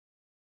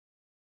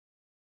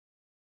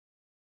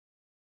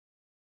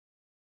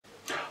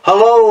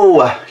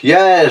Hello,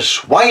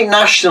 yes, white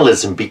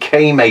nationalism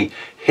became a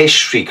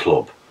history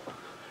club,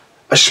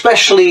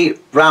 especially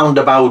round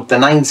about the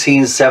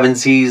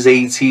 1970s,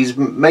 80s,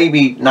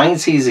 maybe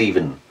 90s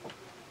even,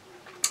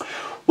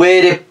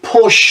 where it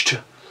pushed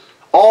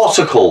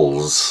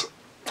articles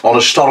on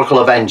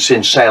historical events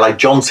in, say, like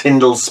John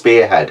Tyndall's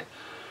Spearhead,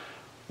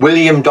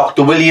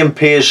 Dr. William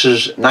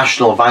Pierce's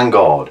National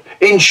Vanguard,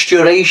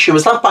 Instauration,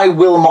 was that by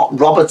Wilmot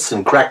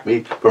Robertson, correct me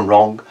if I'm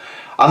wrong,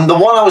 and the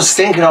one I was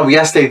thinking of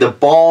yesterday, the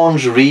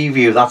Barnes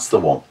Review, that's the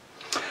one.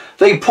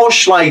 They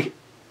push like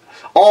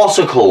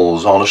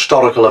articles on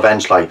historical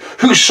events like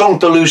who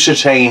sunk the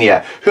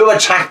Lusitania, who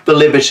attacked the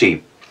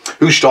Liberty,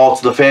 who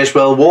started the First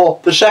World War,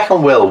 the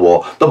Second World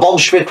War, the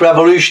Bolshevik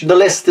Revolution. The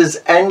list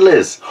is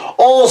endless.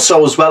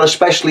 Also, as well,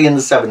 especially in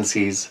the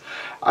 70s,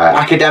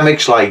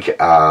 academics like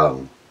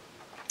Hans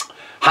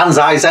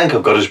Eysenck,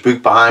 I've got his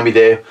book behind me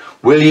there,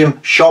 William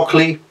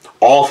Shockley,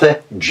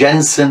 Arthur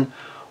Jensen,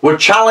 were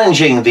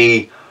challenging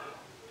the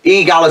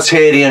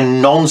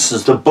egalitarian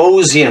nonsense, the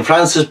Bozian,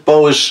 Francis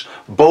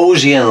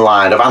Bozian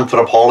line of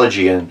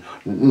anthropology and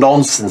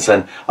nonsense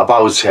and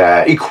about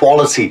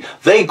equality.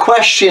 They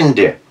questioned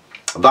it,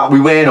 that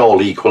we weren't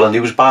all equal and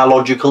there was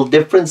biological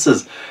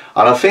differences.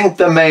 And I think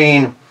the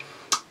main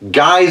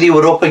guy they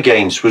were up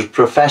against was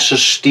Professor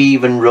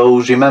Stephen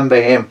Rose.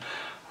 Remember him?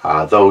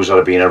 Those that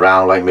have been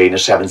around like me in the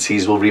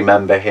 70s will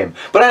remember him.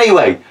 But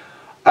anyway,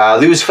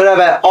 there was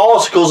forever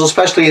articles,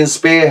 especially in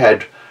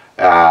Spearhead,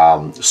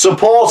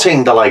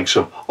 supporting the likes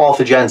of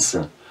Arthur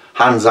Jensen,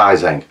 Hans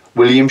Eysenck,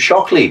 William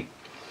Shockley.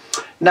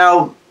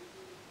 Now,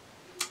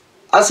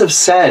 as I've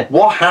said,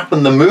 what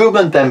happened, the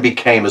movement then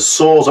became a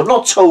sort of,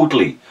 not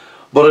totally,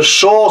 but a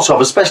sort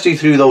of, especially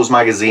through those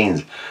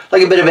magazines,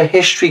 like a bit of a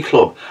history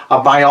club, a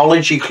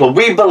biology club.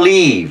 We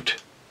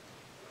believed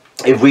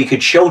if we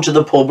could show to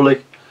the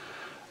public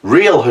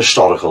real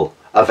historical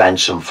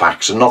events and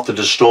facts and not the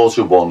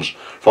distorted ones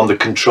from the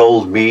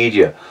controlled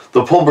media,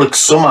 the public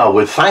somehow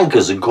would thank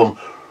us and come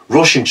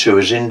rushing to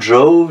us in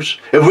droves.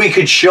 If we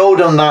could show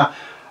them that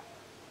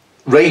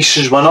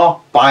races were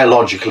not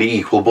biologically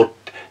equal but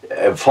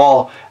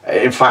far,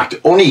 in fact,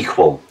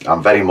 unequal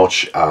and very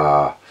much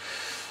far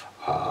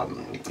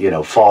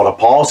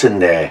apart in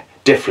their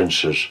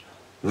differences,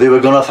 they were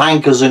going to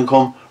thank us and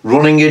come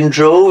running in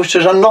droves,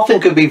 and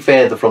nothing could be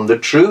further from the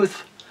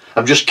truth.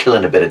 I'm just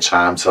killing a bit of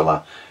time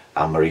till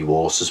Anne-Marie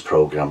Water's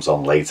programme's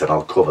on later, and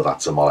I'll cover that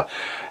tomorrow.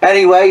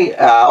 Anyway,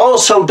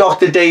 also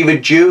Dr.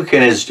 David Duke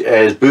in his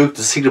book,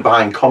 The Secret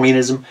Behind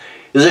Communism,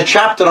 there's a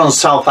chapter on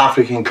South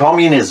African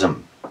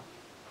communism,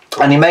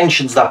 and he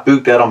mentions that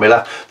book there on my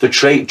left, The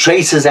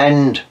Traitor's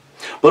End.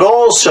 But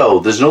also,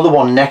 there's another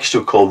one next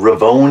to it called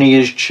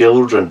Ravonia's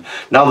Children.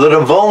 Now, the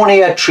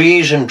Ravonia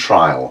treason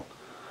trial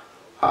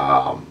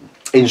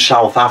in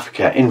South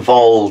Africa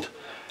involved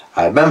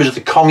members of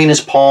the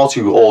Communist Party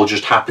who all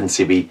just happened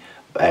to be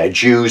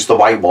Jews, the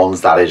white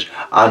ones that is,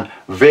 and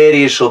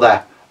various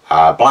other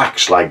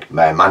blacks like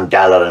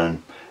Mandela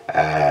and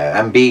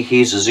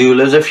Mbeki, Zulu.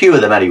 There's a few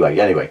of them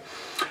anyway.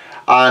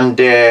 And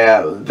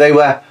they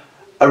were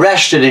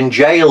arrested in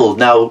jail.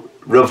 Now,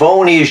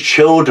 Ravonia's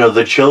children are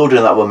the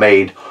children that were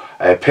made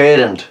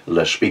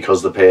parentless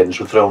because the parents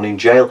were thrown in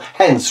jail,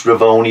 hence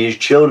Ravonia's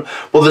children.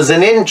 But there's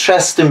an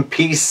interesting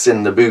piece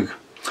in the book.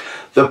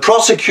 The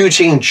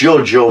prosecuting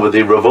judge over the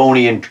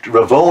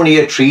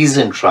Ravonia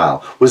treason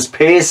trial was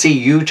Percy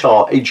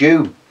Utah, a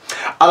Jew.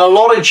 And a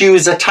lot of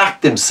Jews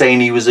attacked him, saying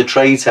he was a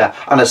traitor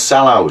and a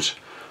sellout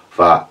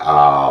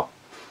for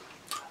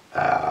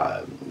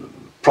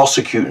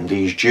prosecuting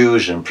these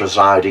Jews and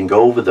presiding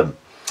over them.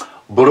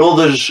 But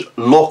others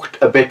looked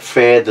a bit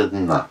further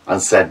than that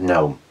and said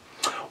no.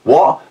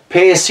 What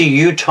Percy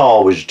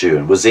Utah was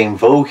doing was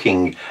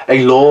invoking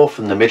a law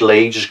from the Middle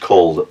Ages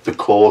called the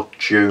Court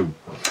Jew,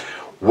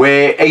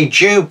 where a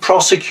Jew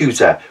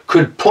prosecutor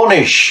could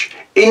punish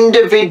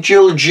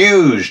individual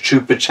Jews to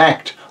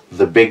protect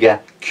the bigger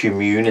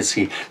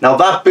community. Now,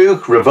 that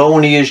book,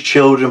 Ravonia's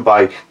Children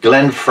by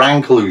Glenn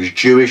Frankel, who's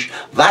Jewish,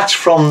 that's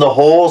from the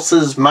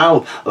horse's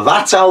mouth.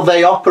 That's how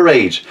they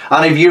operate.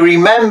 And if you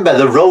remember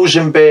the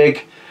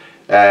Rosenberg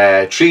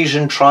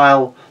treason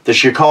trial, the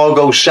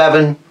Chicago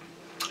 7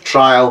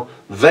 trial,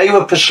 they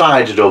were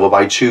presided over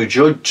by two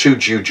Jew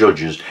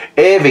judges,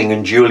 Irving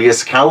and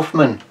Julius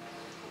Kaufman.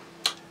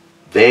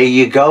 There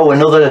you go,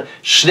 another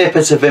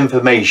snippet of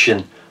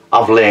information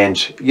I've learned,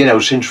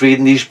 since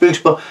reading these books.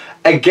 But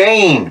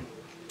again,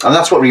 and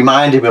that's what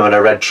reminded me when I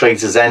read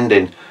Traitor's End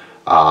in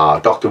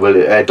Dr.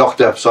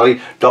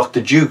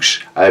 Duke's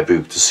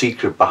book, The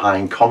Secret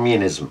Behind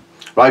Communism.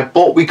 Right,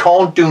 but we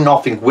can't do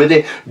nothing with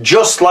it.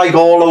 Just like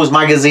all those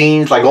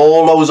magazines, like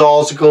all those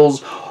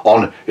articles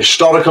on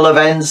historical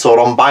events or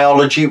on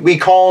biology, we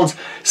can't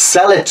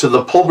sell it to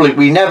the public.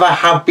 We never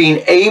have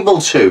been able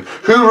to.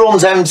 Who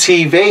runs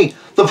MTV?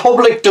 The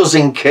public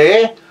doesn't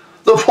care.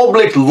 The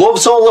public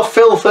loves all the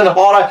filth and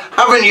horror.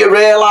 Haven't you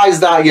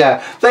realised that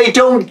yet? They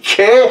don't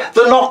care.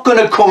 They're not going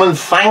to come and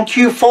thank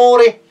you for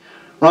it.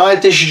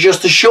 Right, this is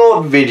just a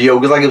short video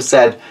because, like I've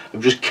said,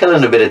 I'm just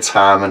killing a bit of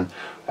time and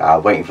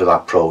Waiting for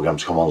that programme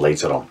to come on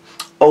later on.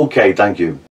 Okay, thank you.